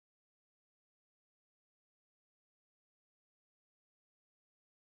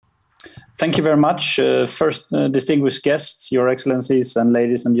Thank you very much. First, distinguished guests, Your Excellencies and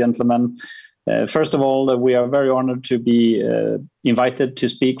ladies and gentlemen. First of all, we are very honored to be invited to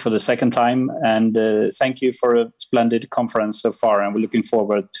speak for the second time, and thank you for a splendid conference so far, and we're looking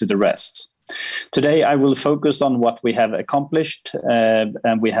forward to the rest. Today, I will focus on what we have accomplished, and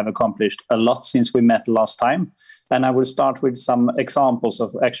we have accomplished a lot since we met last time. And I will start with some examples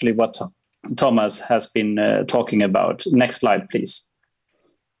of actually what Thomas has been talking about. Next slide, please.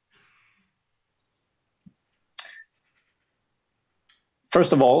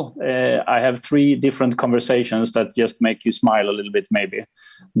 First of all, I have three different conversations that just make you smile a little bit, maybe.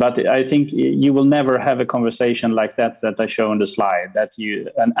 But I think you will never have a conversation like that I show on the slide, that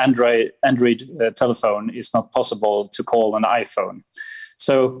an Android telephone is not possible to call an iPhone.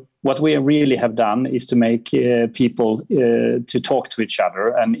 So what we really have done is to make people to talk to each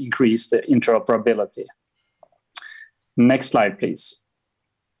other and increase the interoperability. Next slide, please.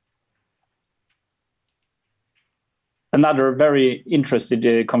 Another very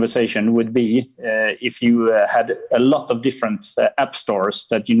interesting conversation would be if you had a lot of different app stores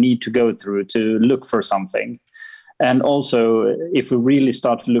that you need to go through to look for something. And also, if we really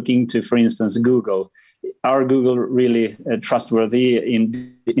start looking into, for instance, Google, are Google really trustworthy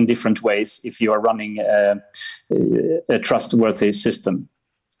in different ways if you are running a trustworthy system?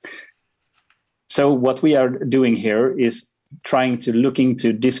 So what we are doing here is trying to look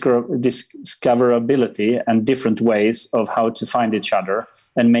into discoverability and different ways of how to find each other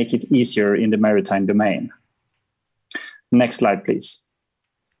and make it easier in the maritime domain. Next slide, please.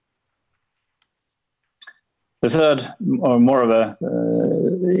 The third, or more of a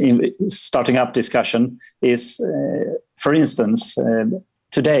starting up discussion, is, for instance,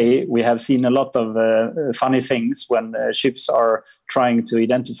 today we have seen a lot of funny things when ships are trying to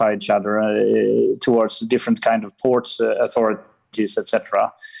identify each other towards different kind of ports, authorities,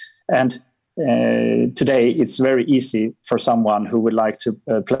 etc. And today it's very easy for someone who would like to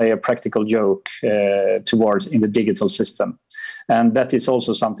play a practical joke towards in the digital system. And that is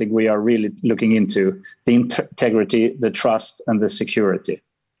also something we are really looking into, the integrity, the trust, and the security.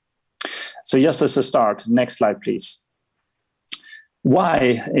 So just as a start, next slide, please.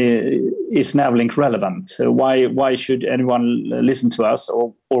 Why is Navelink relevant? Why should anyone listen to us,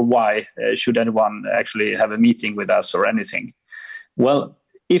 or why should anyone actually have a meeting with us or anything? Well,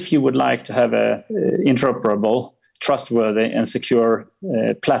 if you would like to have a interoperable, trustworthy and secure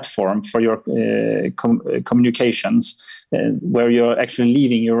platform for your communications, where you're actually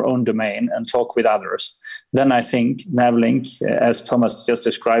leaving your own domain and talk with others, then I think Navelink, as Thomas just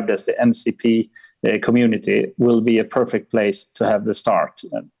described as the MCP community, will be a perfect place to have the start.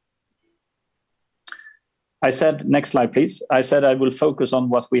 I said, next slide, please. I said I will focus on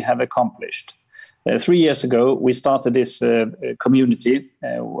what we have accomplished. 3 years ago, we started this community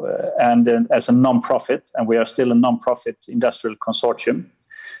and as a non-profit, and we are still a non-profit industrial consortium.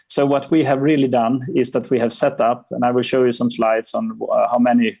 So what we have really done is that we have set up, and I will show you some slides on how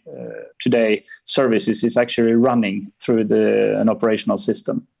many today services is actually running through an operational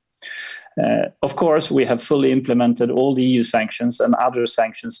system. Of course, we have fully implemented all the EU sanctions and other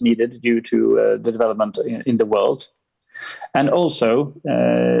sanctions needed due to the development in the world. And also,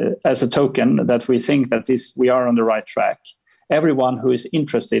 as a token that we think that we are on the right track, everyone who is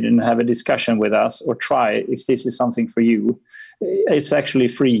interested in have a discussion with us or try if this is something for you, it's actually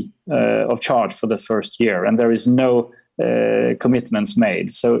free of charge for the first year, and there is no commitments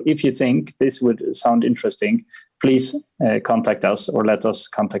made. So if you think this would sound interesting, please contact us or let us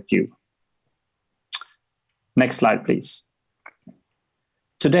contact you. Next slide, please.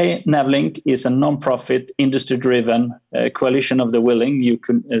 Today, Navelink is a non-profit, industry-driven coalition of the willing, you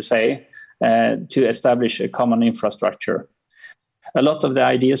could say, to establish a common infrastructure. A lot of the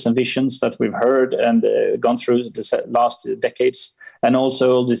ideas and visions that we've heard and gone through the last decades, and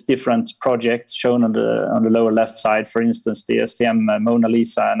also all these different projects shown on the lower left side, for instance, the STM Mona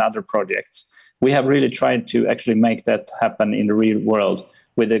Lisa and other projects, we have really tried to actually make that happen in the real world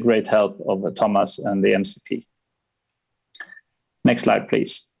with the great help of Thomas and the MCP. Next slide,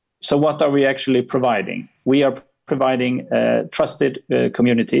 please. So what are we actually providing? We are providing a trusted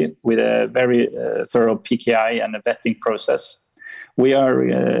community with a very thorough PKI and a vetting process. We are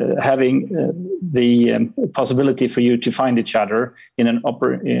having the possibility for you to find each other in an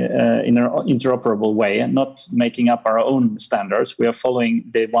interoperable way, and not making up our own standards. We are following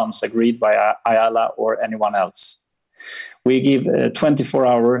the ones agreed by IALA or anyone else. We give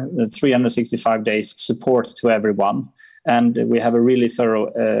 24-hour, 365 days support to everyone, and we have a really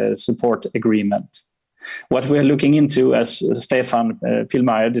thorough support agreement. What we're looking into, as Stefan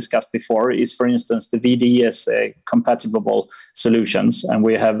Pilmeyer discussed before, is, for instance, the VDES compatible solutions, and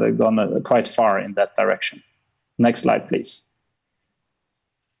we have gone quite far in that direction. Next slide, please.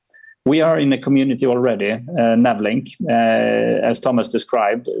 We are in a community already, Navelink, as Thomas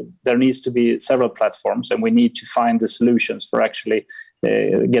described. There needs to be several platforms, and we need to find the solutions for actually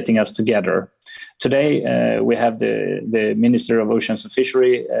getting us together. Today, we have the Minister of Oceans and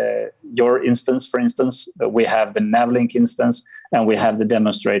Fishery, your instance, for instance. We have the Navelink instance, and we have the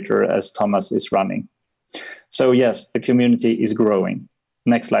demonstrator as Thomas is running. So yes, the community is growing.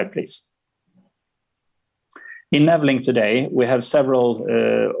 Next slide, please. In Navelink today, we have several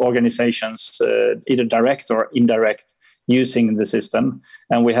organizations, either direct or indirect, using the system.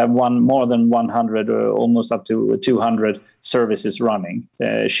 And we have more than 100, almost up to 200 services running.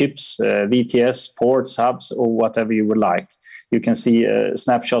 Ships, VTS, ports, hubs, or whatever you would like. You can see a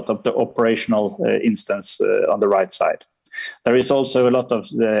snapshot of the operational instance on the right side. There is also a lot of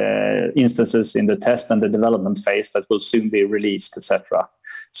the instances in the test and the development phase that will soon be released, etc.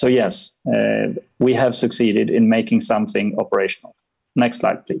 So yes, we have succeeded in making something operational. Next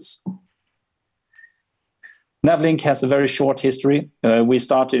slide, please. Navelink has a very short history. We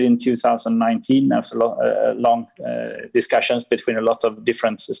started in 2019 after long discussions between a lot of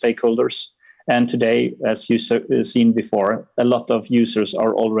different stakeholders. And today, as you've seen before, a lot of users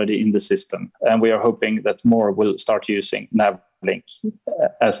are already in the system. And we are hoping that more will start using Navelink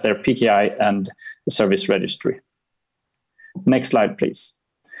as their PKI and service registry. Next slide, please.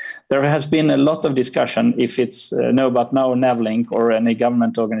 There has been a lot of discussion if it's but now Navelink or any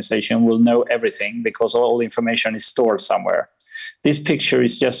government organization will know everything because all information is stored somewhere. This picture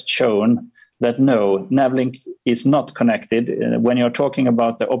is just shown that no, Navelink is not connected. When you're talking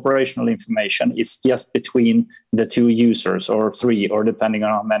about the operational information, it's just between the two users or three, or depending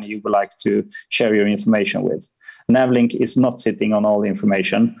on how many you would like to share your information with. Navelink is not sitting on all the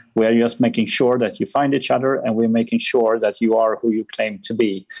information. We are just making sure that you find each other, and we're making sure that you are who you claim to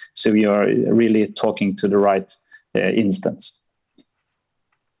be. So you are really talking to the right instance.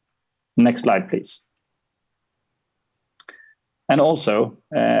 Next slide, please. And also,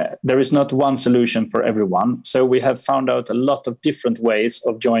 there is not one solution for everyone. So we have found out a lot of different ways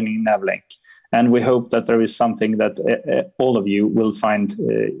of joining Navelink. And we hope that there is something that all of you will find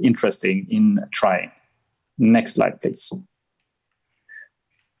interesting in trying. Next slide, please.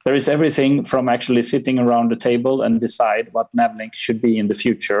 There is everything from actually sitting around the table and decide what Navelink should be in the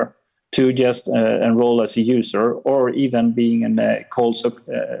future to just enroll as a user, or even being a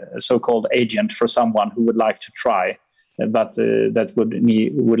so-called agent for someone who would like to try, but that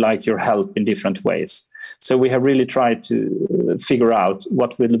would like your help in different ways. So we have really tried to figure out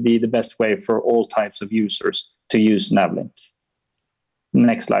what will be the best way for all types of users to use Navelink.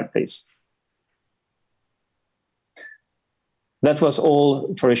 Next slide, please. That was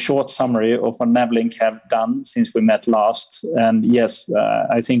all for a short summary of what Navelink have done since we met last. And yes,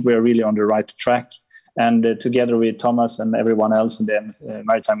 I think we're really on the right track. And together with Thomas and everyone else in the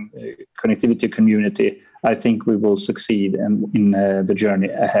maritime connectivity community, I think we will succeed in the journey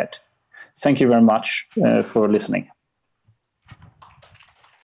ahead. Thank you very much for listening.